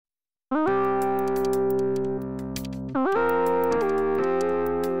So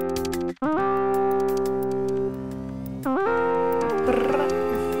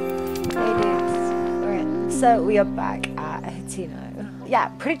we are back at Hatino. Yeah,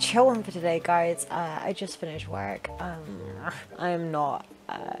 pretty chill one for today, guys. I just finished work. I am not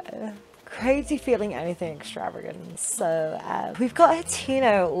crazy feeling anything extravagant. So we've got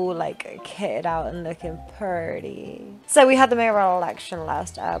Hatino all like kitted out and looking pretty. So we had the mayoral election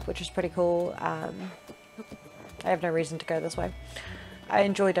last up, which was pretty cool. I have no reason to go this way. I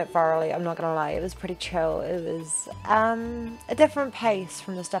enjoyed it thoroughly, I'm not gonna lie. It was pretty chill. It was a different pace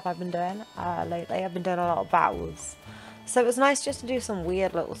from the stuff I've been doing lately. I've been doing a lot of battles, so it was nice just to do some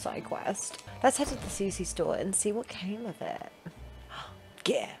weird little side quest. Let's head to the CC store and see what came of it.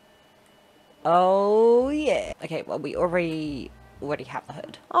 Yeah. Oh yeah. Okay, well we already have the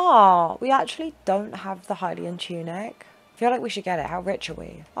hood. Oh, we actually don't have the Hylian tunic. I feel like we should get it. How rich are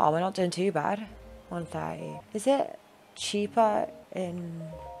we? Oh, we're not doing too bad. 130. Is it cheaper in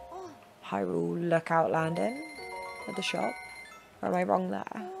Hyrule Lookout Landing at the shop? Or am I wrong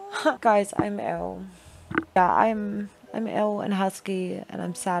there? Guys, I'm ill. Yeah, I'm ill and husky and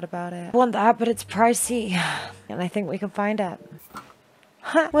I'm sad about it. I want that, but it's pricey. And I think we can find it.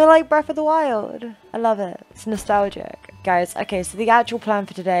 We're like Breath of the Wild. I love it. It's nostalgic. Guys, okay, so the actual plan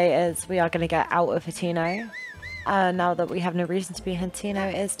for today is we are going to get out of Hatino. Now that we have no reason to be in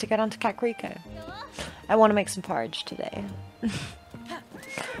Hatino, is to get onto Kakariko. I want to make some porridge today.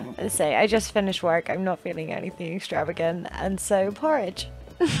 Let's say I just finished work. I'm not feeling anything extravagant, and so porridge.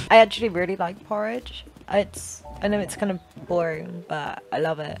 I actually really like porridge. I know it's kind of boring, but I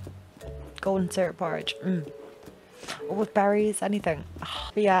love it. Golden syrup porridge. Or with berries, anything.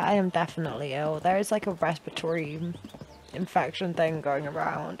 But yeah, I am definitely ill. There is like a respiratory infection thing going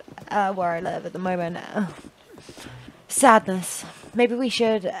around where I live at the moment. Sadness. Maybe we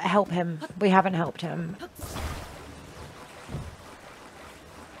should help him. We haven't helped him.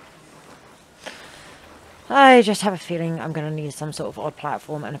 I just have a feeling I'm going to need some sort of odd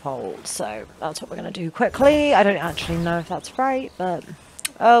platform and a pole, so that's what we're going to do quickly. I don't actually know if that's right, but...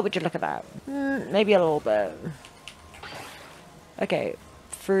 Oh, would you look at that? Maybe a little bit. Okay,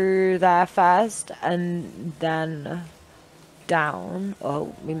 through there first, and then down.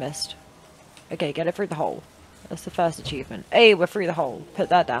 Oh, we missed. Okay, get it through the hole. That's the first achievement. Hey, we're through the hole. Put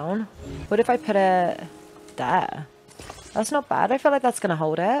that down. What if I put it there? That's not bad. I feel like that's going to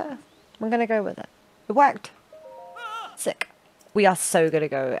hold it. I'm going to go with it. It worked. Sick. We are so going to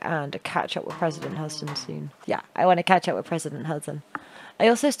go and catch up with President Hudson soon. Yeah, I want to catch up with President Hudson. I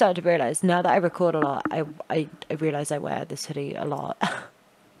also started to realise, now that I record a lot, I realise I wear this hoodie a lot.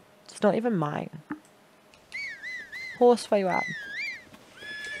 It's not even mine. Horse, where you at?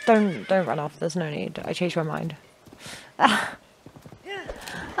 Don't run off, there's no need. I changed my mind.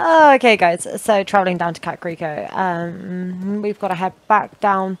 Oh, okay guys, so travelling down to Kakariko. We've got to head back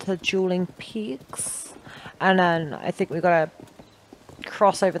down to Dueling Peaks. And then I think we've got to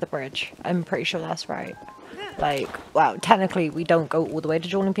cross over the bridge. I'm pretty sure that's right. Like, well, technically we don't go all the way to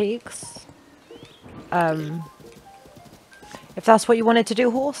Dueling Peaks. If that's what you wanted to do,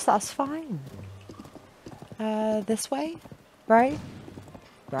 horse, that's fine. This way? Right?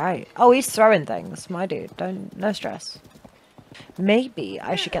 Right. Oh, he's throwing things. My dude, no stress. Maybe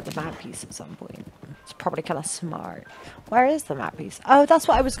I should get the map piece at some point. It's probably kind of smart. Where is the map piece? Oh, that's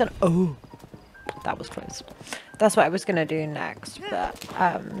what I was gonna... Oh, that was close. That's what I was gonna do next. But,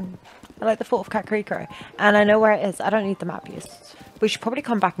 I like the thought of Kakariko. And I know where it is. I don't need the map piece. We should probably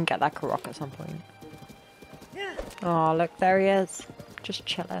come back and get that Kakariko at some point. Oh, look, there he is. Just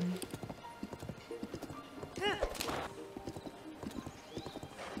chilling.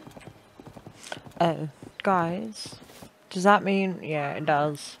 Oh, guys. Does that mean... Yeah, it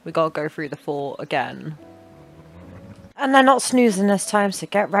does. We gotta go through the fort again. And they're not snoozing this time, so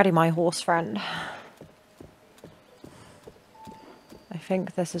get ready, my horse friend. I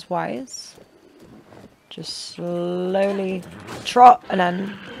think this is wise. Just slowly trot, and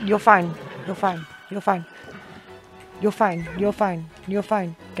then you're fine. You're fine. You're fine. You're fine. You're fine. You're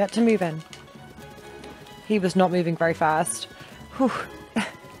fine. Get to moving. He was not moving very fast. Whew.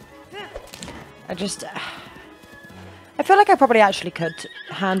 I feel like I probably actually could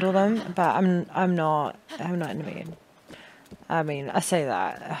handle them, but I'm not in the mood. I mean, I say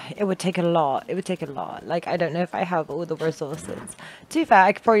that. It would take a lot. It would take a lot. Like, I don't know if I have all the resources. To be fair,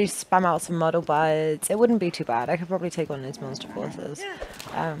 I could probably spam out some model buds. It wouldn't be too bad. I could probably take one of these monster forces.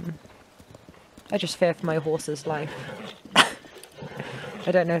 I just fear for my horse's life.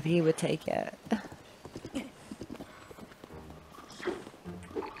 I don't know if he would take it.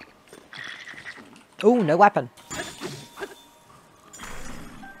 Oh, no weapon.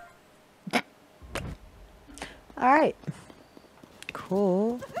 Alright.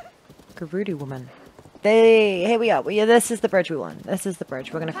 Cool. Garudi woman. Here we are. Yeah, this is the bridge we want. This is the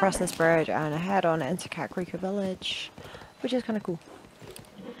bridge. We're going to cross this bridge and head on into Kakariko village, which is kind of cool.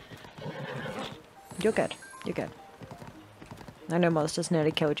 You're good. You're good. I know monsters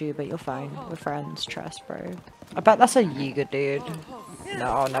nearly killed you, but you're fine. We're friends. Trust, bro. I bet that's a Yiga, dude.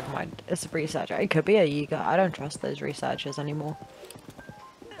 No, never mind. It's a researcher. It could be a Yiga. I don't trust those researchers anymore.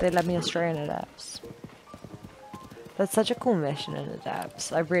 They led me astray in the depths. That's such a cool mission in the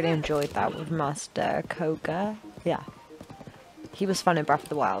depths. I really enjoyed that with Master Koga. Yeah. He was fun in Breath of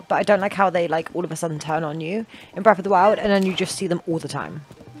the Wild. But I don't like how they, like, all of a sudden turn on you in Breath of the Wild, and then you just see them all the time.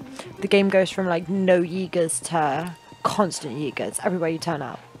 The game goes from, like, no Yigas to constant Yigas everywhere you turn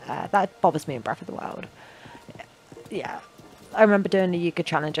up. That bothers me in Breath of the Wild. Yeah. I remember doing the Yiga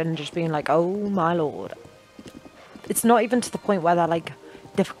challenge and just being like, oh my lord. It's not even to the point where they're, like,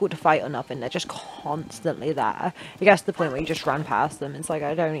 difficult to fight or nothing. They're just constantly there. It gets to the point where you just run past them. It's like,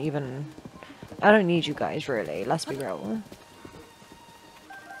 I don't need you guys, really. Let's be real.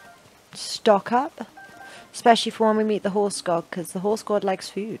 Stock up. Especially for when we meet the horse god, because the horse god likes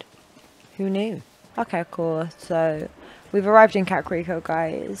food. Who knew? Okay, cool. So, we've arrived in Kakariko,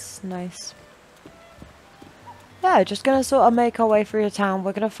 guys. Nice. Yeah, just gonna sort of make our way through the town.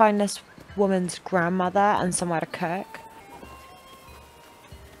 We're gonna find this woman's grandmother and somewhere to cook.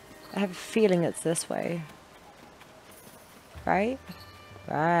 I have a feeling it's this way. Right?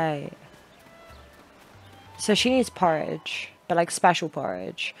 Right. So she needs porridge, but like special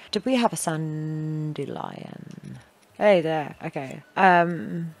porridge. Did we have a dandelion? Hey there. Okay.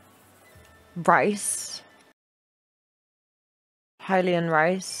 Rice. Hylian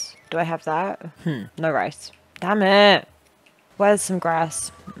rice. Do I have that? No rice. Damn it. Where's some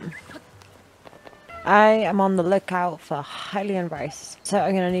grass? I am on the lookout for Hylian rice. So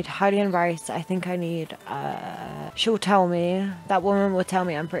I'm going to need Hylian rice. I think I need, she'll tell me. That woman will tell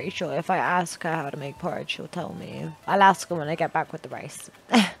me, I'm pretty sure. If I ask her how to make porridge, she'll tell me. I'll ask her when I get back with the rice.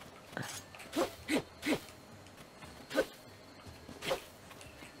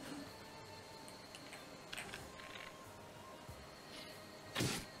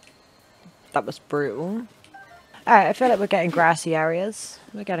 That was brutal. Alright, I feel like we're getting grassy areas.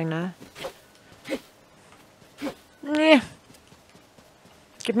 We're getting there. Yeah.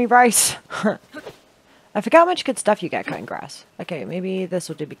 Give me rice. I forgot how much good stuff you get cutting grass. Okay, maybe this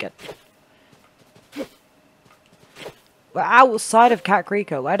will do me good. We're outside of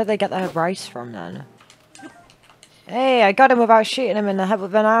Kakariko. Where did they get their rice from then? Hey, I got him without shooting him in the head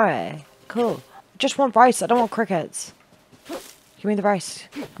with an arrow. Cool. Just want rice. I don't want crickets. Give me the rice.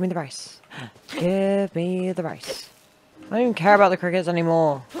 Give me the rice. Give me the rice. I don't even care about the crickets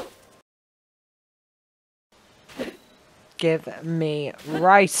anymore. Give me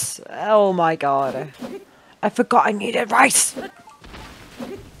rice. Oh my god. I forgot I needed rice.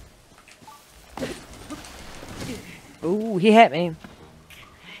 Ooh, he hit me.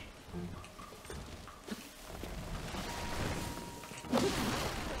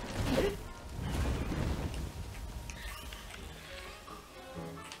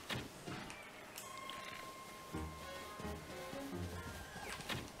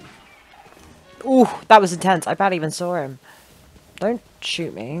 Ooh, that was intense. I barely even saw him. Don't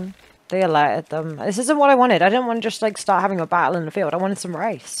shoot me. They alerted them. This isn't what I wanted. I didn't want to just like start having a battle in the field. I wanted some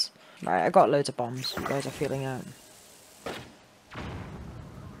rice. Right, I got loads of bombs. You guys are feeling it.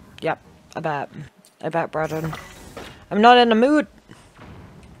 Yep, I bet, brethren. I'm not in the mood.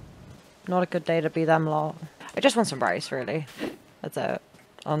 Not a good day to be them lot. I just want some rice, really. That's it.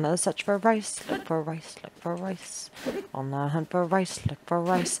 On the search for rice, look for rice, look for rice. On the hunt for rice, look for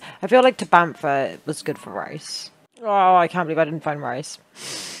rice. I feel like Tabantha was good for rice. Oh, I can't believe I didn't find rice.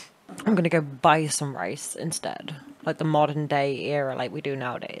 I'm gonna go buy some rice instead. Like the modern day era like we do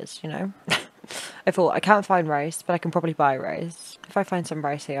nowadays, you know? I thought, I can't find rice, but I can probably buy rice. If I find some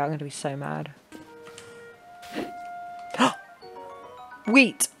rice here, I'm gonna be so mad.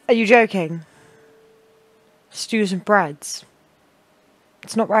 Wheat! Are you joking? Stews and breads.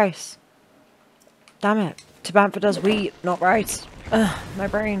 It's not rice. Damn it. Tabantha does wheat, not rice. Ugh, my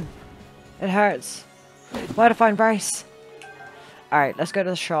brain. It hurts. Where to find rice? Alright, let's go to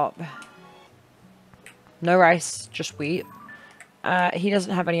the shop. No rice, just wheat. He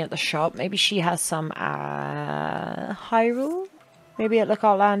doesn't have any at the shop. Maybe she has some Hyrule? Maybe at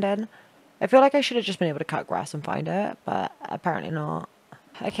Lookout Landing. I feel like I should have just been able to cut grass and find it, but apparently not.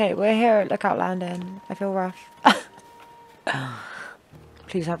 Okay, we're here at Lookout Landing. I feel rough.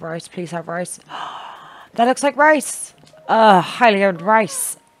 Please have rice, please have rice. That looks like rice! Highly owned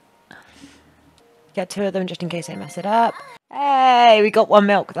rice. Get two of them just in case I mess it up. Hey, we got one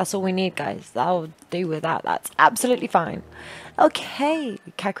milk. That's all we need, guys. That'll do with that. That's absolutely fine. Okay,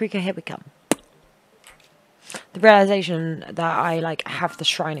 Kakariko, here we come. The realization that I like have the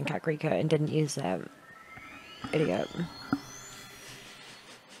shrine in Kakariko and didn't use it. Idiot.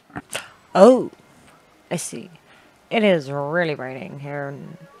 Oh, I see. It is really raining here.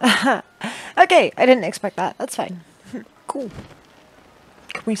 Okay, I didn't expect that. That's fine. Cool.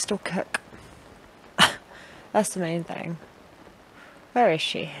 Can we still cook? That's the main thing. Where is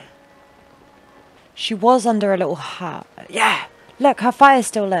she? She was under a little hut. Yeah! Look, her fire's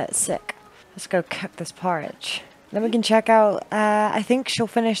still lit. Sick. Let's go cook this porridge. Then we can check out, I think she'll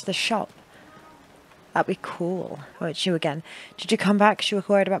finish the shop. That'd be cool. Oh, it's you again. Did you come back? She was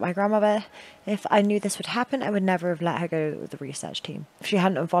worried about my grandmother. If I knew this would happen, I would never have let her go with the research team. If she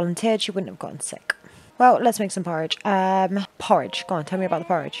hadn't have volunteered, she wouldn't have gotten sick. Well, let's make some porridge. Porridge. Go on, tell me about the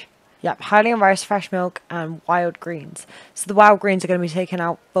porridge. Yep, Hylian rice, fresh milk, and wild greens. So the wild greens are going to be taken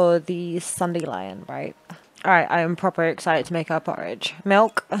out for the Sunday lion, right? Alright, I am proper excited to make our porridge.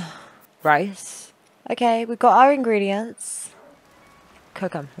 Milk, rice. Okay, we've got our ingredients.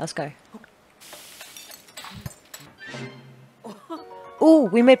 Cook them. Let's go. Ooh,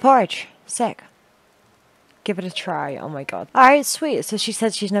 we made porridge. Sick. Give it a try. Oh my god. Alright, sweet. So she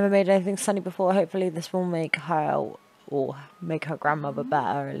said she's never made anything sunny before. Hopefully this will make her... or make her grandmother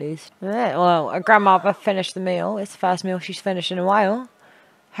better, at least. Right, well, her grandmother finished the meal. It's the first meal she's finished in a while.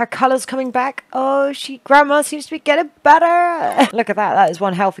 Her colour's coming back. Oh, grandma seems to be getting better. Look at that. That is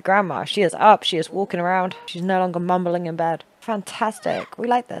one healthy grandma. She is up. She is walking around. She's no longer mumbling in bed. Fantastic. We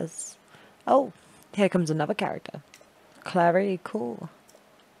like this. Oh, here comes another character. Clary, cool.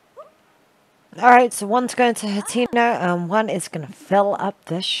 Alright, so one's going to Hatino and one is going to fill up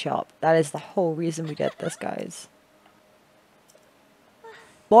the shop. That is the whole reason we did this, guys.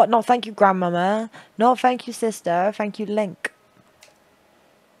 What? Not thank you, grandmama. Not thank you, sister. Thank you, Link.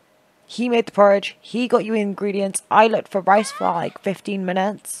 He made the porridge. He got you ingredients. I looked for rice for like 15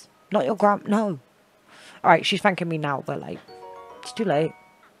 minutes. Not your no. Alright, she's thanking me now, but like, it's too late.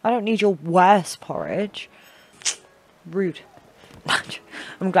 I don't need your worst porridge. Rude.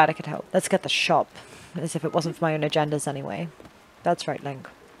 I'm glad I could help. Let's get the shop. As if it wasn't for my own agendas anyway. That's right, Link.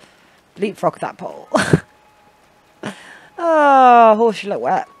 Leapfrog that pole. Oh, horse, you look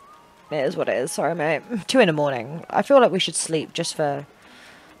wet. It is what it is. Sorry, mate. 2 in the morning. I feel like we should sleep just for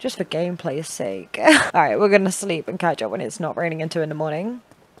gameplay's sake. Alright, we're gonna sleep and catch up when it's not raining at 2 in the morning.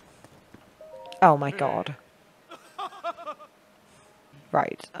 Oh my god.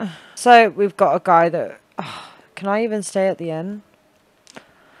 Right. So, we've got a guy that... can I even stay at the inn?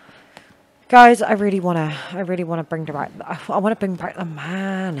 Guys, I really wanna bring back... I wanna bring back the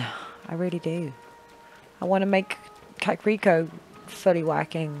man. I really do. I wanna make Kakariko fully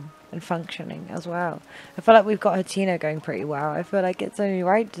working and functioning as well. I feel like we've got Hatino going pretty well. I feel like it's only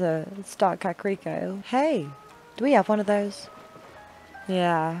right to start Kakariko. Hey, do we have one of those?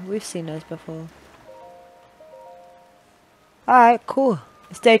 Yeah, we've seen those before. Alright, cool.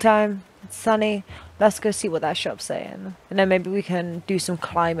 It's daytime. It's sunny. Let's go see what that shop's saying. And then maybe we can do some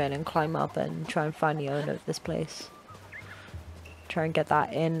climbing and climb up and try and find the owner of this place. Try and get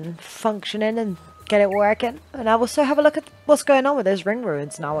that inn functioning and get it working. And I'll also have a look at what's going on with those ring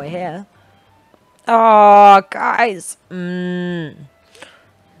ruins now we're here. Oh, guys. Luminous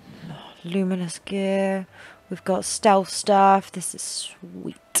gear. We've got stealth stuff. This is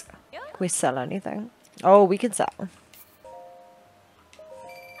sweet. Can we sell anything? Oh, we can sell.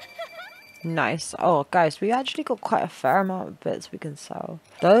 Nice. Oh, guys, we actually got quite a fair amount of bits we can sell.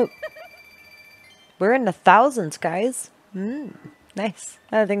 Dope. We're in the thousands, guys. Nice.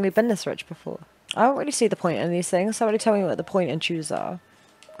 I don't think we've been this rich before. I don't really see the point in these things. Somebody tell me what the point and choose are.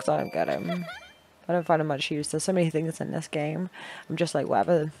 Because I don't get them. I don't find them much use. There's so many things in this game. I'm just like,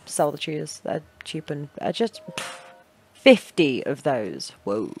 whatever. Sell the cheese. They're cheap and... just... 50 of those.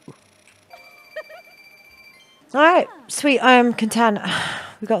 Whoa. Alright, sweet, I'm content.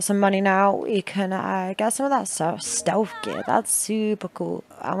 We've got some money now. We can get some of that stuff. Stealth gear, that's super cool.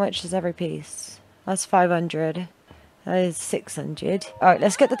 How much is every piece? That's 500. That is 600. Alright,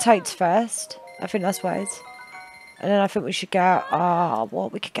 let's get the tights first. I think that's wise. And then I think we should get,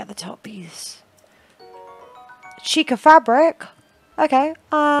 we could get the top piece. Chica fabric. Okay,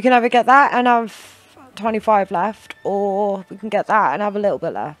 we can either get that and have 25 left, or we can get that and have a little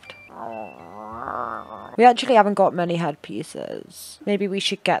bit left. We actually haven't got many headpieces. Maybe we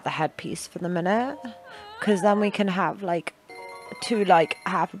should get the headpiece for the minute. Because then we can have, like, 2, like,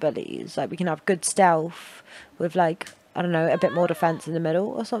 half abilities. Like, we can have good stealth with, like, I don't know, a bit more defense in the middle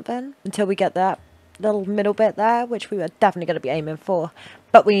or something. Until we get that little middle bit there, which we were definitely going to be aiming for.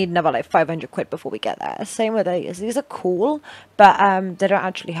 But we need another like 500 quid before we get there. Same with these. These are cool, but they don't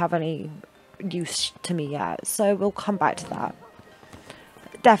actually have any use to me yet. So we'll come back to that.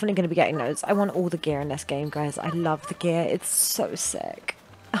 Definitely going to be getting those. I want all the gear in this game, guys. I love the gear. It's so sick.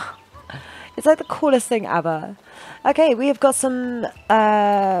 It's like the coolest thing ever. Okay, we have got some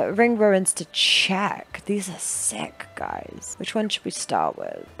ring ruins to check. These are sick, guys. Which one should we start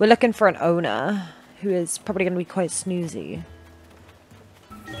with? We're looking for an owner who is probably going to be quite snoozy.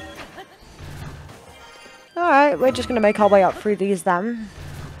 Alright, we're just going to make our way up through these then.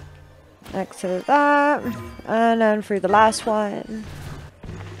 Next to that. And then through the last one.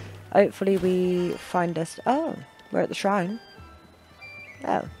 Hopefully we find this. Oh, we're at the shrine.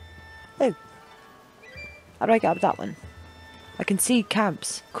 Oh. Oh. How do I get up that one? I can see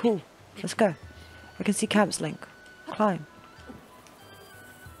camps. Cool. Let's go. I can see camps, Link. Climb.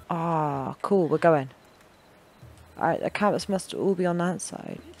 Ah, cool. We're going. Alright, the camps must all be on that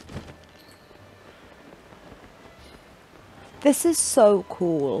side. This is so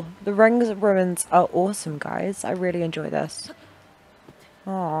cool. The rings of ruins are awesome, guys. I really enjoy this.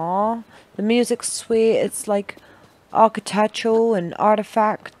 Aww. The music's sweet. It's like architectural and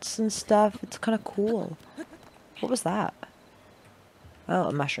artifacts and stuff. It's kind of cool. What was that? Oh,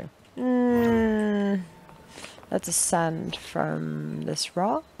 a mushroom. Let's ascend from this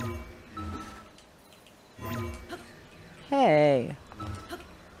rock. Hey.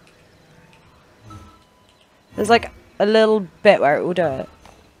 There's like a little bit where it will do it.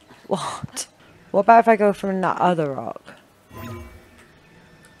 What? What about if I go from that other rock?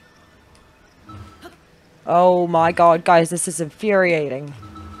 Oh my god, guys, this is infuriating.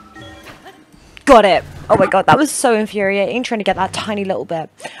 Got it! Oh my god, that was so infuriating, trying to get that tiny little bit.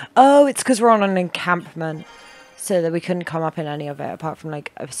 Oh, it's because we're on an encampment. So that we couldn't come up in any of it, apart from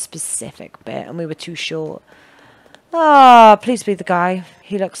like a specific bit, and we were too short. Ah, please be the guy.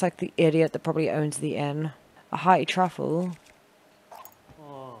 He looks like the idiot that probably owns the inn. A hearty truffle.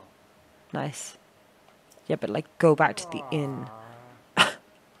 Nice. Yeah, but like, go back to the inn.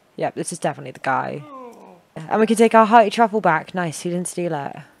 Yep, this is definitely the guy. And we can take our hearty truffle back. Nice, he didn't steal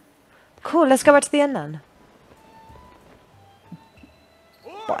it. Cool, let's go back to the inn then.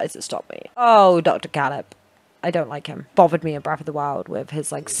 Why does it stop me? Oh, Dr. Caleb. I don't like him. Bothered me in Breath of the Wild with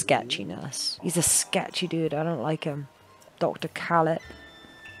his, like, sketchiness. He's a sketchy dude. I don't like him. Dr. Caleb.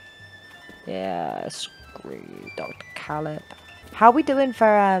 Yeah, screw you, Dr. Caleb. How are we doing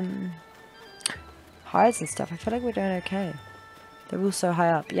for, highs and stuff? I feel like we're doing okay. They're all so high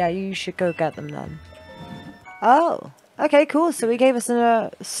up. Yeah, you should go get them then. Oh, okay, cool. So he gave us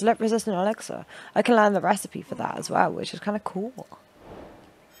a slip-resistant elixir. I can learn the recipe for that as well, which is kind of cool.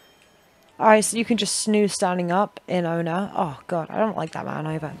 Alright, so you can just snooze standing up in owner. Oh, God, I don't like that man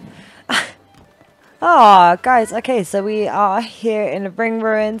either. Oh, guys, okay, so we are here in the ring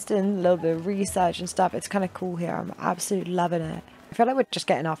ruins, doing a little bit of research and stuff. It's kind of cool here. I'm absolutely loving it. I feel like we're just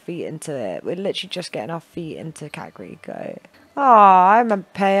getting our feet into it. We're literally just getting our feet into Kakariko. Oh, I remember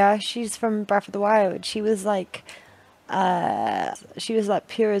Paya. She's from Breath of the Wild. She was like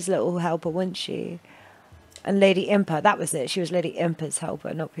Pura's little helper, wasn't she? And Lady Impa, that was it. She was Lady Impa's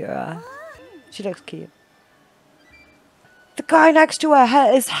helper, not Pura. She looks cute. The guy next to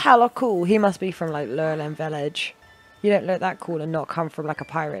her is hella cool. He must be from like Lurlen Village. You don't look that cool and not come from like a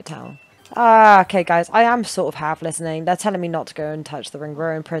pirate town. Okay, guys, I am sort of half listening. They're telling me not to go and touch the ring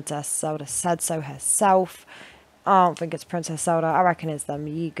ruin. Princess Zelda said so herself. I don't think it's Princess Zelda. I reckon it's them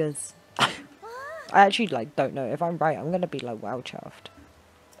Yeagers. I actually like don't know. If I'm right, I'm gonna be like well chuffed.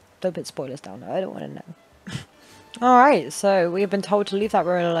 Don't put spoilers down there. I don't want to know. Alright, so we have been told to leave that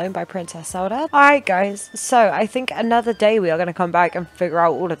ruin alone by Princess Zelda. Alright guys, so I think another day we are going to come back and figure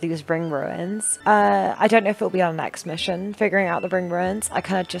out all of these ring ruins. I don't know if it'll be our next mission, figuring out the ring ruins. I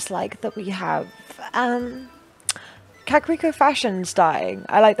kind of just like that we have Kakariko fashion starting.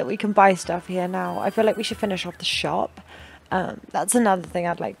 I like that we can buy stuff here now. I feel like we should finish off the shop. That's another thing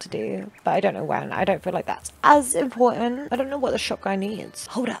I'd like to do, but I don't know when. I don't feel like that's as important. I don't know what the shop guy needs.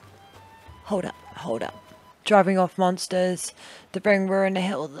 Hold up. Hold up. Hold up. Driving off monsters, the ring ruin the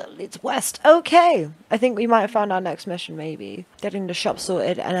hill that leads west. Okay, I think we might have found our next mission maybe. Getting the shop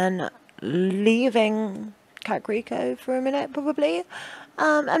sorted and then leaving Kakariko for a minute probably.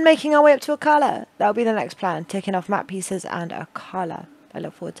 And making our way up to Akala. That'll be the next plan. Taking off map pieces and Akala. I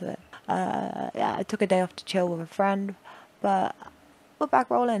look forward to it. Yeah, I took a day off to chill with a friend, but we're back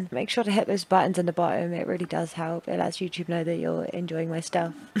rolling. Make sure to hit those buttons in the bottom. It really does help. It lets YouTube know that you're enjoying my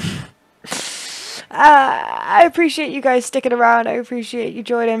stuff. I appreciate you guys sticking around. I appreciate you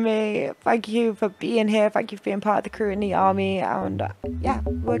joining me. Thank you for being here. Thank you for being part of the crew in the army. And yeah,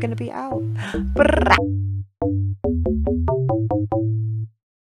 we're gonna be out.